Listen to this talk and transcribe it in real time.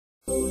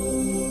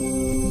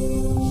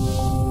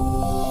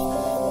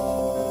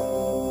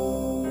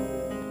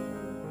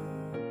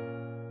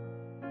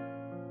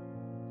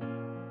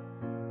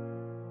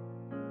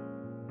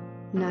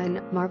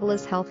9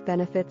 Marvelous health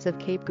benefits of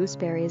Cape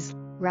gooseberries,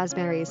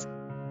 raspberries.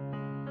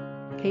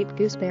 Cape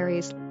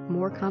gooseberries,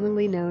 more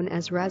commonly known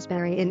as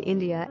raspberry in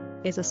India,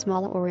 is a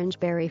small orange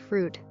berry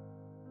fruit.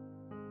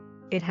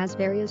 It has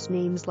various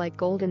names like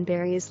golden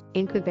berries,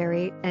 inca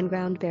berry, and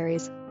ground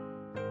berries.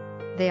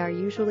 They are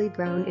usually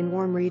grown in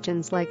warm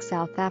regions like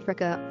South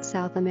Africa,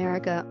 South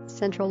America,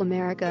 Central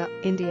America,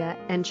 India,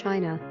 and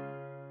China.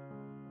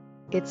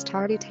 Its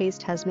tarty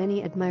taste has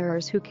many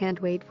admirers who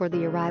can't wait for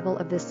the arrival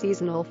of this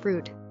seasonal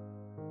fruit.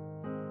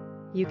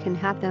 You can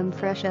have them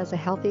fresh as a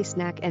healthy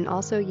snack and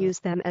also use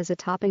them as a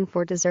topping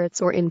for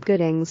desserts or in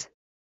puddings.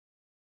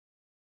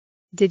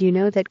 Did you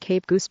know that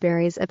Cape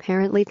gooseberries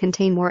apparently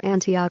contain more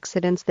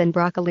antioxidants than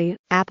broccoli,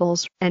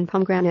 apples, and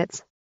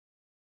pomegranates?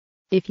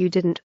 If you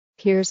didn't,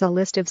 here's a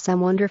list of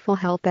some wonderful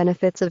health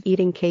benefits of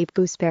eating Cape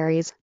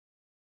gooseberries.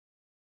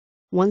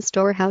 1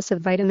 Storehouse of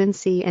vitamin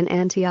C and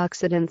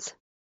antioxidants.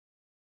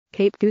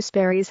 Cape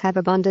gooseberries have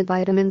abundant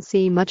vitamin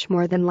C, much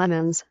more than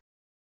lemons.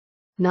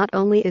 Not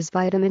only is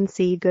vitamin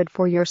C good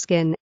for your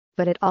skin,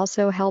 but it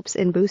also helps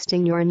in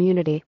boosting your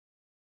immunity.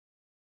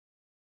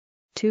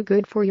 2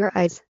 Good for your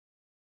eyes.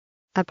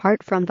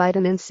 Apart from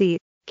vitamin C,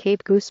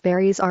 Cape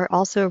gooseberries are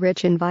also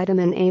rich in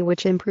vitamin A,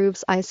 which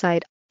improves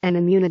eyesight and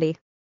immunity.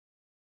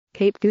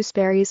 Cape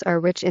gooseberries are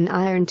rich in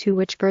iron too,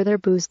 which further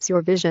boosts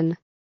your vision.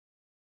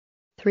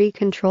 3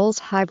 Controls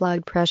high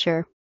blood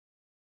pressure.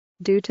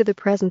 Due to the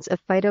presence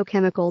of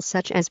phytochemicals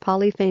such as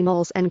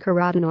polyphenols and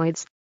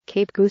carotenoids,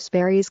 Cape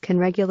gooseberries can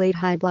regulate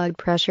high blood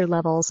pressure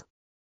levels.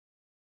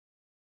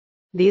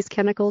 These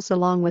chemicals,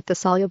 along with the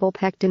soluble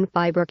pectin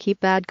fiber, keep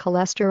bad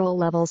cholesterol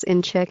levels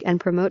in check and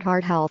promote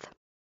heart health.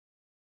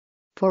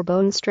 4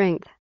 Bone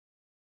strength.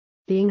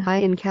 Being high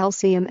in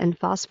calcium and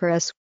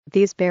phosphorus,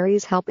 these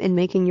berries help in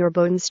making your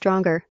bones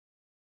stronger.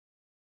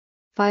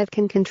 5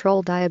 Can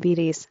control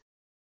diabetes.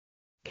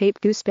 Cape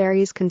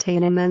gooseberries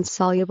contain immense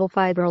soluble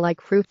fiber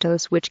like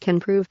fructose, which can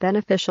prove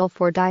beneficial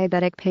for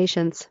diabetic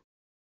patients.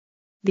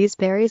 These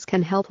berries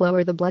can help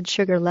lower the blood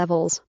sugar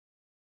levels.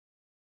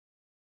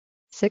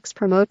 6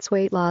 Promotes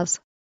weight loss.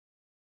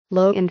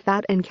 Low in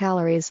fat and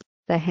calories,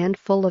 the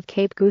handful of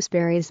Cape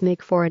gooseberries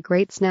make for a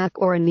great snack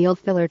or a meal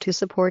filler to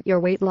support your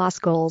weight loss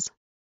goals.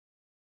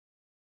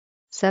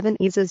 7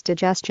 Eases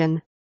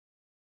digestion.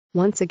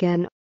 Once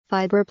again,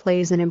 fiber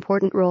plays an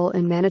important role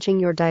in managing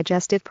your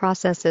digestive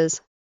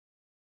processes.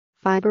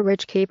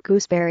 Fiber-rich Cape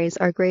gooseberries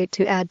are great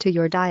to add to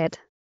your diet.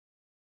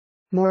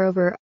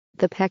 Moreover,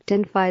 the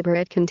pectin fiber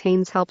it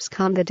contains helps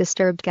calm the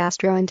disturbed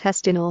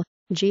gastrointestinal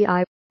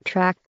 (GI)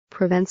 tract,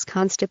 prevents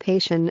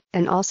constipation,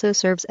 and also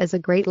serves as a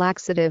great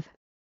laxative.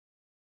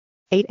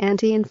 8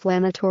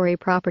 Anti-inflammatory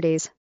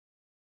properties.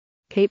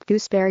 Cape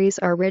gooseberries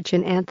are rich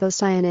in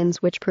anthocyanins,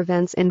 which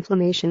prevents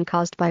inflammation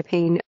caused by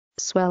pain,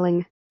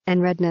 swelling,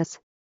 and redness.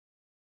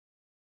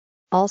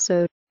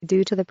 Also,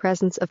 due to the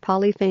presence of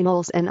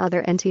polyphenols and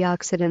other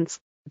antioxidants,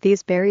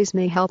 these berries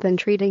may help in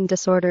treating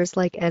disorders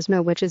like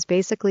asthma, which is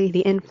basically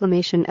the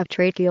inflammation of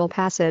tracheal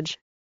passage.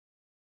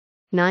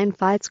 9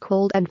 Fights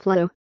cold and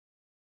flu.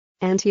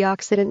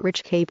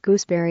 Antioxidant-rich Cape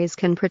gooseberries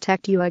can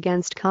protect you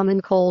against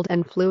common cold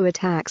and flu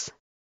attacks.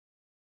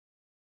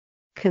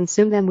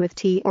 Consume them with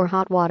tea or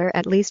hot water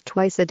at least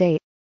twice a day.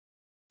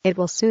 It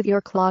will soothe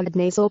your clogged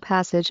nasal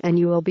passage and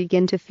you will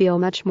begin to feel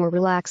much more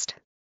relaxed.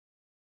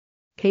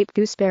 Cape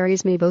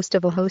gooseberries may boast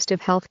of a host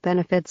of health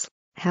benefits,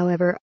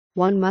 however,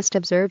 one must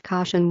observe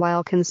caution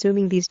while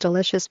consuming these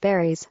delicious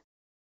berries.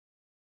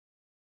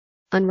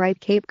 Unripe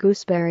Cape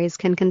gooseberries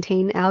can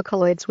contain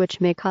alkaloids which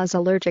may cause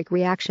allergic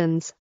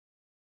reactions.